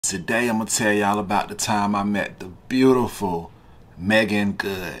Today I'm gonna tell y'all about the time I met the beautiful Megan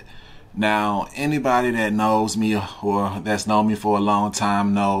Good. Now, anybody that knows me or that's known me for a long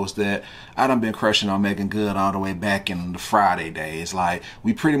time knows that I done been crushing on Megan Good all the way back in the Friday days. Like,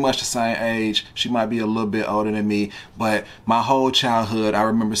 we pretty much the same age. She might be a little bit older than me, but my whole childhood, I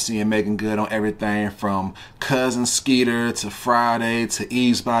remember seeing Megan Good on everything from Cousin Skeeter to Friday to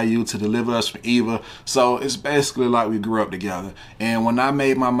Eve's Bayou to Deliver Us from Eva. So it's basically like we grew up together. And when I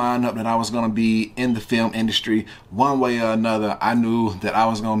made my mind up that I was gonna be in the film industry one way or another, I knew that I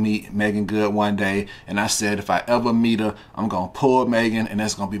was gonna meet Megan Good one day, and I said if I ever meet her, I'm gonna pull Megan, and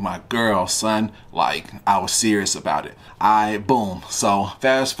that's gonna be my girl, son. Like, I was serious about it. Boom. So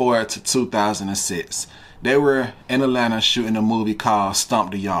fast forward to 2006. They were in Atlanta shooting a movie called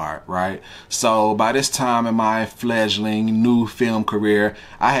Stomp The Yard, right? So by this time in my fledgling new film career,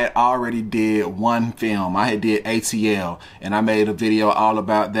 I had already did one film. I had did ATL, and I made a video all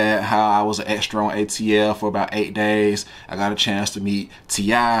about that, how I was an extra on ATL for about 8 days. I got a chance to meet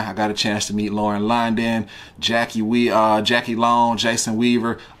T.I., I got a chance to meet Lauren London, Jackie Long, Jason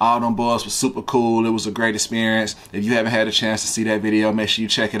Weaver. All them boys were super cool. It was a great experience. If you haven't had a chance to see that video, make sure you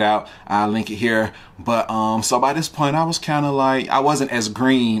check it out. I'll link it here. But so by this point, I was kind of like, I wasn't as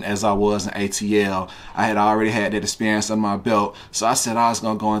green as I was in ATL. I had already had that experience under my belt. So I said I was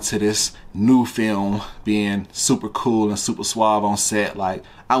going to go into this new film being super cool and super suave on set. Like,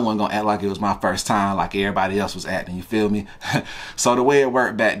 I wasn't going to act like it was my first time like everybody else was acting, you feel me? So the way it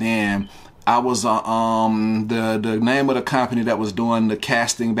worked back then, I was the name of the company that was doing the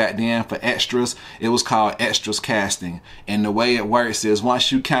casting back then for extras, it was called Extras Casting. And the way it works is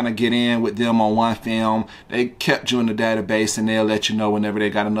once you kind of get in with them on one film, they kept you in the database and they'll let you know whenever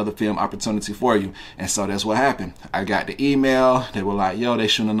they got another film opportunity for you. And so that's what happened. I got the email. They were like, yo, they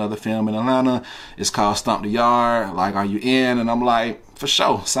shooting another film in Atlanta. It's called Stomp The Yard. Like, are you in? And I'm like, for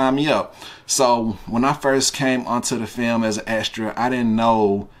sure, sign me up. So when I first came onto the film as an extra, I didn't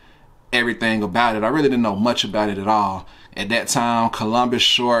know everything about it. I really didn't know much about it at all. At that time, Columbus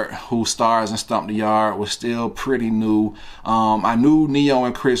Short, who stars in Stomp The Yard, was still pretty new. I knew Neo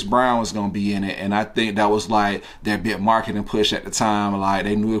and Chris Brown was going to be in it, and I think that was like their big marketing push at the time. Like,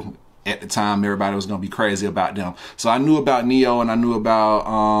 they knew at the time everybody was going to be crazy about them. So I knew about Neo and I knew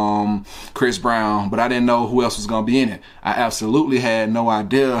about Chris Brown, but I didn't know who else was going to be in it. I absolutely had no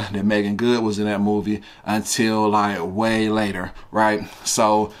idea that Megan Good was in that movie until like way later, right?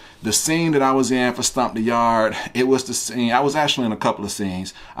 So the scene that I was in for Stomp The Yard, it was the scene, I was actually in a couple of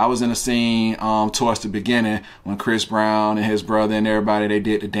scenes. I was in a scene towards the beginning when Chris Brown and his brother and everybody, they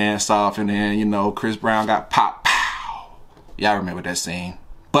did the dance off, and then, you know, Chris Brown got popped. Pow. Y'all remember that scene.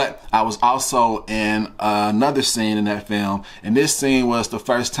 But I was also in another scene in that film, and this scene was the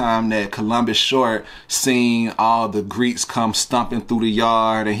first time that Columbus Short seen all the Greeks come stomping through the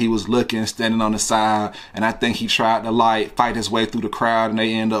yard, and he was looking, standing on the side, and I think he tried to like fight his way through the crowd, and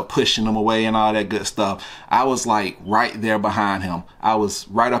they end up pushing him away and all that good stuff. I was like right there behind him. I was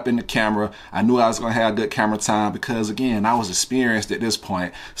right up in the camera. I knew I was gonna have good camera time because, again, I was experienced at this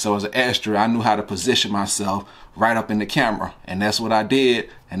point. So as an extra, I knew how to position myself right up in the camera, and that's what I did,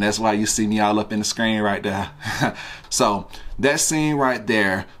 and that's why you see me all up in the screen right there. So that scene right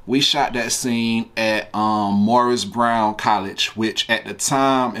there, we shot that scene at Morris Brown College, which at the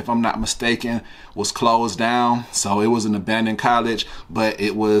time, if I'm not mistaken, was closed down. So it was an abandoned college, but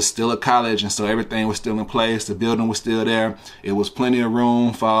it was still a college, and so everything was still in place. The building was still there. It was plenty of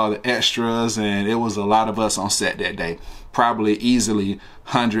room for all the extras, and it was a lot of us on set that day. Probably easily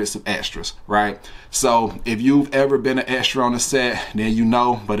hundreds of extras, right? So if you've ever been an extra on a set, then you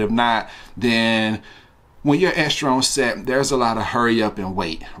know, but if not, then when you're extra on set, there's a lot of hurry up and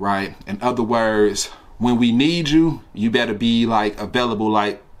wait, right? In other words, when we need you, you better be like available.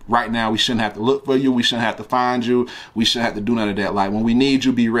 Like right now, we shouldn't have to look for you. We shouldn't have to find you. We shouldn't have to do none of that. Like when we need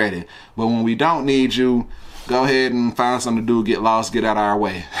you, be ready. But when we don't need you, go ahead and find something to do, get lost, get out of our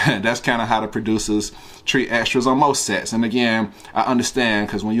way. That's kind of how the producers treat extras on most sets. And again, I understand,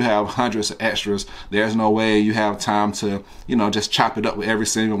 because when you have hundreds of extras, there's no way you have time to, you know, just chop it up with every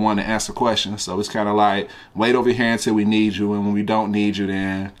single one and answer questions. So it's kind of like, wait over here until we need you, and when we don't need you,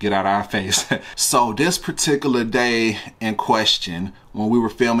 then get out of our face. So this particular day in question, when we were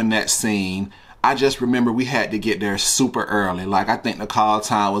filming that scene, I just remember we had to get there super early. Like, I think the call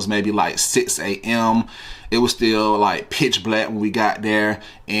time was maybe like 6 a.m. It was still like pitch black when we got there,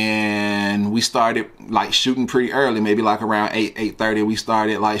 and we started like shooting pretty early, maybe like around 8:30. We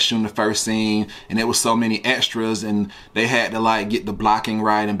started like shooting the first scene, and there was so many extras, and they had to like get the blocking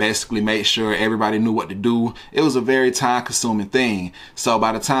right and basically make sure everybody knew what to do. It was a very time-consuming thing. So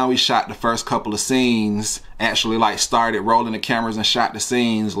by the time we shot the first couple of scenes, actually like started rolling the cameras and shot the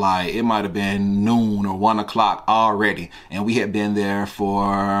scenes, like it might have been noon or 1 o'clock already, and we had been there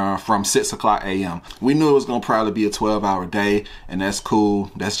from 6 o'clock a.m. We knew it was gonna probably be a 12-hour day, and that's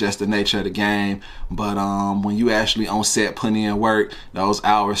cool. That's just the nature of the game. But when you actually on set putting in work, those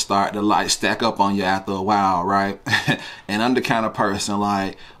hours start to like stack up on you after a while, right? And I'm the kind of person,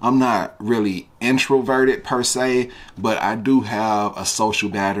 like, I'm not really introverted per se, but I do have a social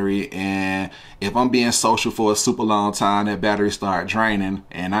battery, and if I'm being social for a super long time, that battery start draining,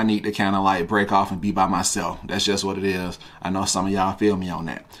 and I need to kind of like break off and be by myself. That's just what it is. I know some of y'all feel me on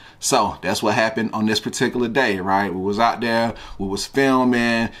that. So that's what happened on this particular day, right? We was out there, we was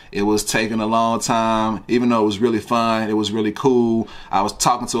filming, it was taking a long time, even though it was really fun, it was really cool. I was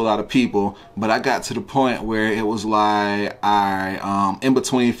talking to a lot of people, but I got to the point where it was like, all right, in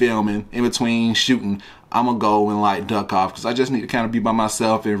between filming, in between shooting, I'm gonna go and like duck off, because I just need to kind of be by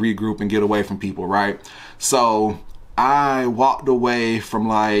myself and regroup and get away from people, right? So I walked away from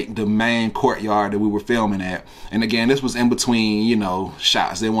like the main courtyard that we were filming at. And again, this was in between, you know,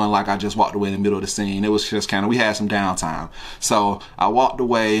 shots. It wasn't like I just walked away in the middle of the scene. It was just kind of, we had some downtime. So I walked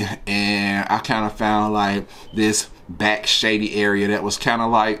away, and I kind of found like this back shady area that was kind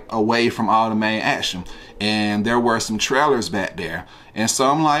of like away from all the main action. And there were some trailers back there. And so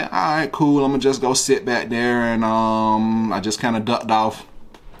I'm like, all right, cool. I'm gonna just go sit back there. And I just kind of ducked off,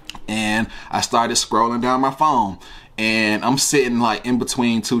 and I started scrolling down my phone. And I'm sitting like in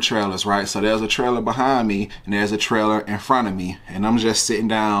between two trailers, right? So there's a trailer behind me, and there's a trailer in front of me. And I'm just sitting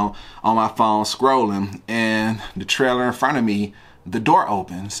down on my phone scrolling, and the trailer in front of me, the door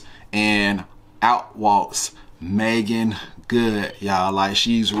opens, and out walks Megan Good, y'all. Like,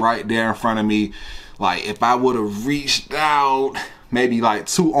 she's right there in front of me. Like, if I would have reached out maybe like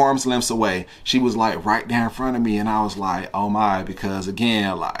 2 arms lengths away, she was like right there in front of me, and I was like, oh my, because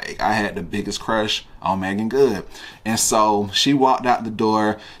again, like, I had the biggest crush on Megan Good. And so she walked out the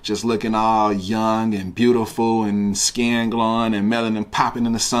door just looking all young and beautiful, and skin glowing and melanin popping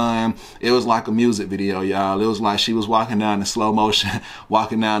in the sun. It was like a music video, y'all. It was like she was walking down in slow motion,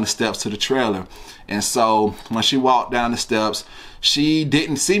 walking down the steps to the trailer. And so when she walked down the steps, she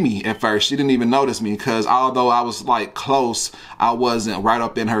didn't see me at first. She didn't even notice me, because although I was like close, I wasn't right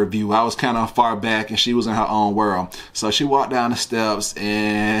up in her view. I was kind of far back, and she was in her own world. So she walked down the steps,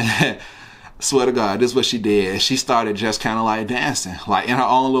 and swear to God, this is what she did. She started just kind of like dancing, like in her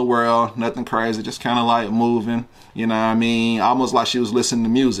own little world, nothing crazy, just kind of like moving, you know what I mean? Almost like she was listening to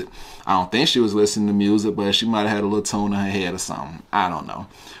music. I don't think she was listening to music, but she might have had a little tune in her head or something. I don't know.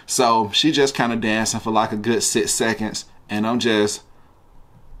 So she just kind of dancing for like a good 6 seconds. And I'm just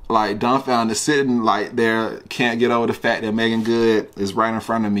like dumbfounded, sitting like there, can't get over the fact that Megan Good is right in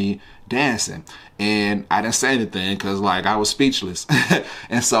front of me dancing. And I didn't say anything, because like I was speechless.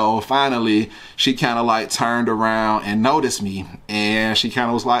 And so finally she kind of like turned around and noticed me, and she kind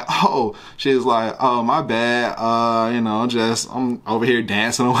of was like, oh, she was like, oh, my bad, you know, just I'm over here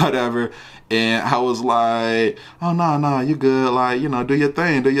dancing or whatever. And I was like, oh, no, you good. Like, you know, do your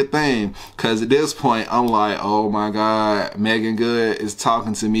thing, do your thing. Because at this point, I'm like, oh, my God, Megan Good is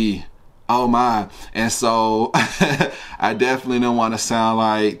talking to me. Oh, my. And so I definitely didn't want to sound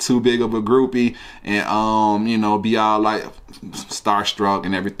like too big of a groupie and, you know, be all like starstruck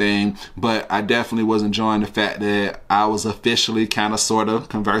and everything. But I definitely was enjoying the fact that I was officially kind of sort of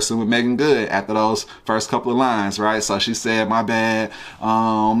conversing with Megan Good after those first couple of lines, right? So she said, my bad,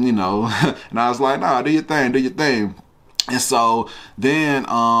 you know, and I was like, nah, do your thing, do your thing. And so then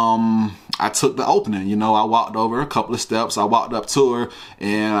I took the opening, you know, I walked over a couple of steps, I walked up to her,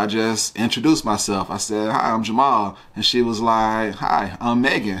 and I just introduced myself. I said, hi, I'm Jamal. And she was like, hi, I'm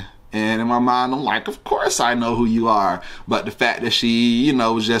Megan. And in my mind, I'm like, of course I know who you are. But the fact that she, you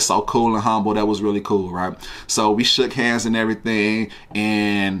know, was just so cool and humble, that was really cool, right? So we shook hands and everything.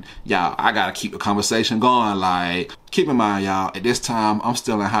 And y'all, I gotta keep the conversation going. Like, keep in mind, y'all, at this time, I'm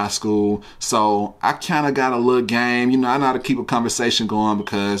still in high school. So I kind of got a little game. You know, I know how to keep a conversation going,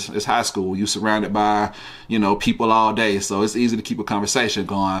 because it's high school. You're surrounded by, you know, people all day. So it's easy to keep a conversation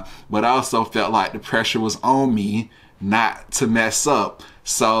going. But I also felt like the pressure was on me not to mess up.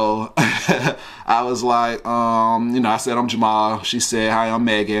 So I was like, you know, I said, I'm Jamal. She said, hi, I'm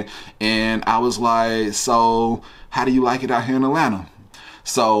Megan. And I was like, so how do you like it out here in Atlanta?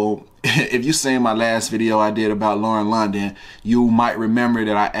 So if you seen my last video I did about Lauren London, you might remember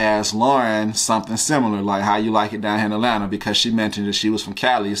that I asked Lauren something similar, like how you like it down here in Atlanta, because she mentioned that she was from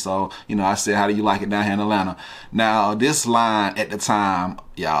Cali. So, you know, I said, how do you like it down here in Atlanta? Now, this line at the time,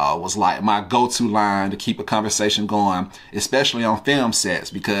 y'all, was like my go-to line to keep a conversation going, especially on film sets,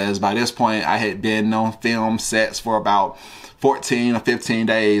 because by this point I had been on film sets for about 14 or 15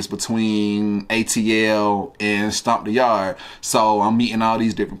 days between ATL and Stomp The Yard. So I'm meeting all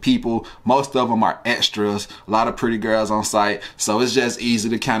these different people. Most of them are extras, a lot of pretty girls on site. So it's just easy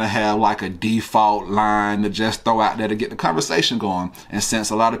to kind of have like a default line to just throw out there to get the conversation going. And since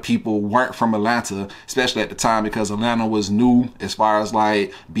a lot of people weren't from Atlanta, especially at the time, because Atlanta was new as far as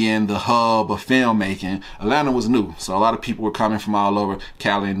like being the hub of filmmaking, Atlanta was new. So a lot of people were coming from all over,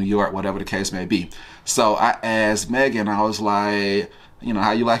 Cali and New York, whatever the case may be. So I asked Megan, I was like, you know,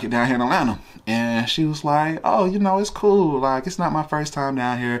 how you like it down here in Atlanta? And she was like, oh, you know, it's cool. Like, it's not my first time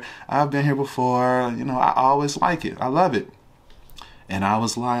down here. I've been here before. You know, I always like it. I love it. And I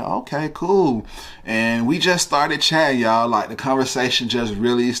was like, okay, cool. And we just started chatting, y'all. Like, the conversation just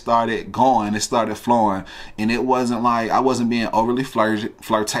really started going. It started flowing. And it wasn't like, I wasn't being overly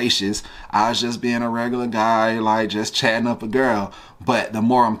flirtatious. I was just being a regular guy, like just chatting up a girl. But the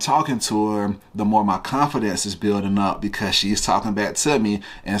more I'm talking to her, the more my confidence is building up, because she's talking back to me.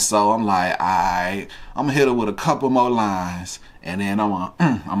 And so I'm like, all right, I'm gonna hit her with a couple more lines. And then I'm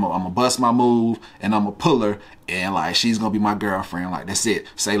gonna bust my move, and I'm gonna pull her, and like she's gonna be my girlfriend. Like, that's it,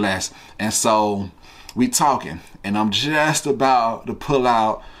 say less. And so we talking, and I'm just about to pull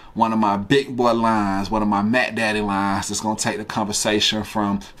out one of my big boy lines, one of my Mac Daddy lines that's gonna take the conversation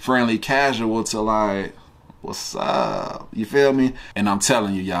from friendly casual to like, what's up? You feel me? And I'm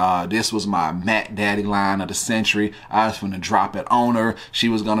telling you, y'all, this was my Mac Daddy line of the century. I was finna drop it on her. She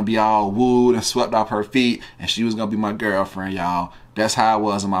was gonna be all wooed and swept off her feet, and she was gonna be my girlfriend, y'all. That's how it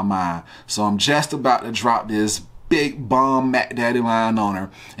was in my mind. So I'm just about to drop this big bomb Mac Daddy line on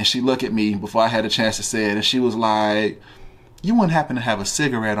her, and she looked at me before I had a chance to say it, and she was like, you wouldn't happen to have a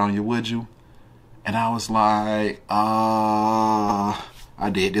cigarette on you, would you? And I was like, I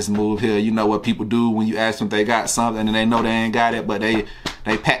did this move here. You know what people do when you ask them if they got something and they know they ain't got it, but they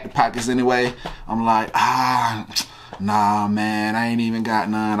pack the pockets anyway. I'm like, nah, man, I ain't even got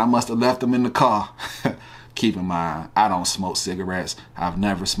none. I must have left them in the car. Keep in mind, I don't smoke cigarettes. I've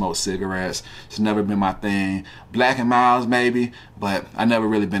never smoked cigarettes. It's never been my thing. Black and Miles maybe, but I never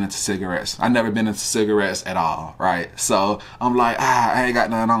really been into cigarettes. I never been into cigarettes at all, right? So I'm like, I ain't got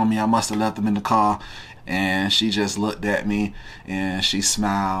none on me. I must have left them in the car. And she just looked at me and she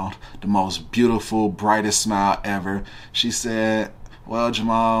smiled, the most beautiful, brightest smile ever. She said, well,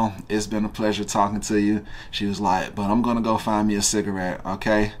 Jamal, it's been a pleasure talking to you. She was like, but I'm gonna go find me a cigarette,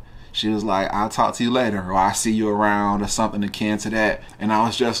 okay? She was like, I'll talk to you later, or I'll see you around, or something akin to that. And I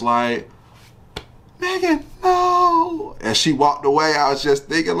was just like, Megan, no. As she walked away, I was just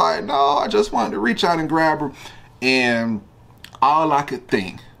thinking like, no, I just wanted to reach out and grab her. And all I could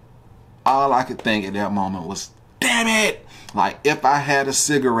think at that moment was, damn it. Like, if I had a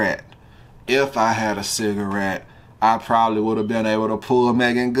cigarette, I probably would have been able to pull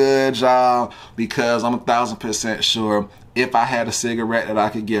Megan good, y'all, because I'm 1000% sure if I had a cigarette that I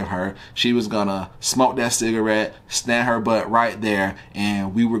could give her, she was gonna smoke that cigarette, stand her butt right there,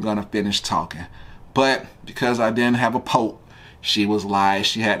 and we were gonna finish talking. But because I didn't have a Pope, she was like,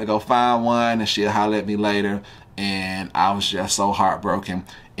 she had to go find one and she'll holler at me later. And I was just so heartbroken.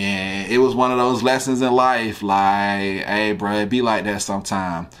 And it was one of those lessons in life, like, hey, bro, it be like that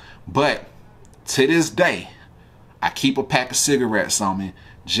sometime. But to this day, I keep a pack of cigarettes on me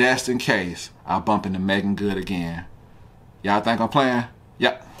just in case I bump into Megan Good again. Y'all think I'm playing?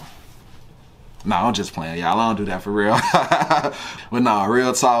 Yep. No, I'm just playing, y'all. I don't do that for real. But no,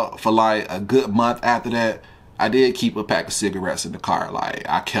 real talk, for like a good month after that, I did keep a pack of cigarettes in the car. Like,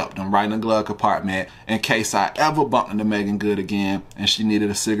 I kept them right in the glove compartment in case I ever bumped into Megan Good again and she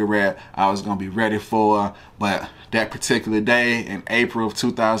needed a cigarette. I was gonna be ready for her. But that particular day in April of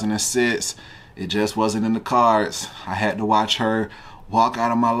 2006, it just wasn't in the cards. I had to watch her walk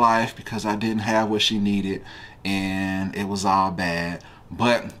out of my life because I didn't have what she needed, and it was all bad.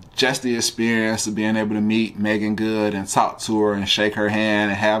 But just the experience of being able to meet Megan Good and talk to her and shake her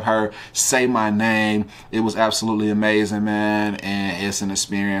hand and have her say my name, it was absolutely amazing, man, and it's an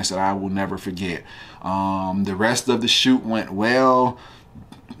experience that I will never forget. The rest of the shoot went well.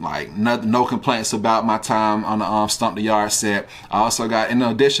 Like, no complaints about my time on the Stomp The Yard set. I also got, in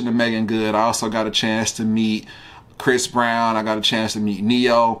addition to Megan Good, I also got a chance to meet Chris Brown. I got a chance to meet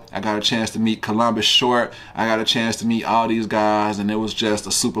Neo. I got a chance to meet Columbus Short. I got a chance to meet all these guys, and it was just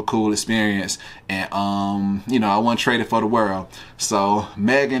a super cool experience. And you know, I wouldn't trade it for the world. So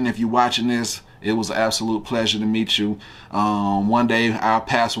Megan, if you're watching this, it was an absolute pleasure to meet you. One day our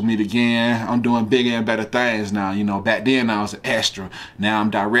paths will meet again. I'm doing bigger and better things now. You know, back then I was an extra. Now I'm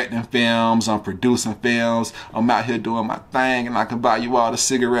directing films. I'm producing films. I'm out here doing my thing, and I can buy you all the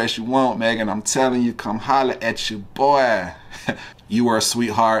cigarettes you want, Megan. I'm telling you, come holler at your boy. You are a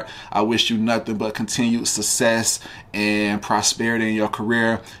sweetheart. I wish you nothing but continued success and prosperity in your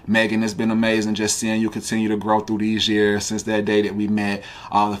career. Megan, it's been amazing just seeing you continue to grow through these years since that day that we met.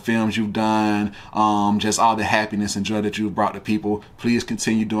 All the films you've done, just all the happiness and joy that you've brought to people. Please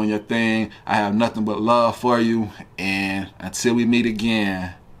continue doing your thing. I have nothing but love for you. And until we meet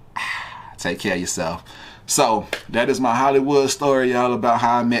again, take care of yourself. So that is my Hollywood story, y'all, about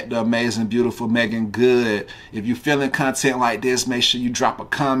how I met the amazing, beautiful Megan Good. If you're feeling content like this, make sure you drop a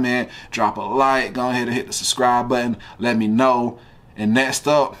comment, drop a like, go ahead and hit the subscribe button. Let me know. And next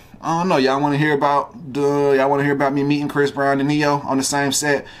up, I don't know, y'all want to hear about me meeting Chris Brown and Neo on the same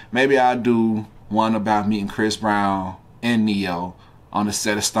set? Maybe I'll do one about meeting Chris Brown and Neo on the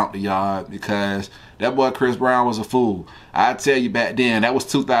set of Stomp The Yard, because that boy Chris Brown was a fool. I tell you, back then, that was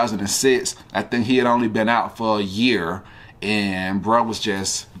 2006. I think he had only been out for a year, and bro was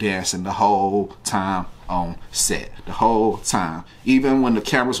just dancing the whole time on set. The whole time. Even when the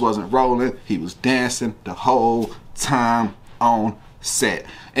cameras wasn't rolling, he was dancing the whole time on set.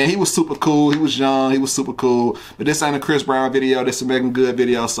 And he was super cool. He was young. He was super cool. But this ain't a Chris Brown video. This is a Megan Good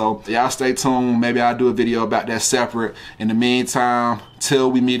video. So y'all stay tuned. Maybe I'll do a video about that separate. In the meantime, till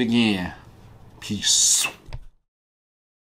we meet again. Peace.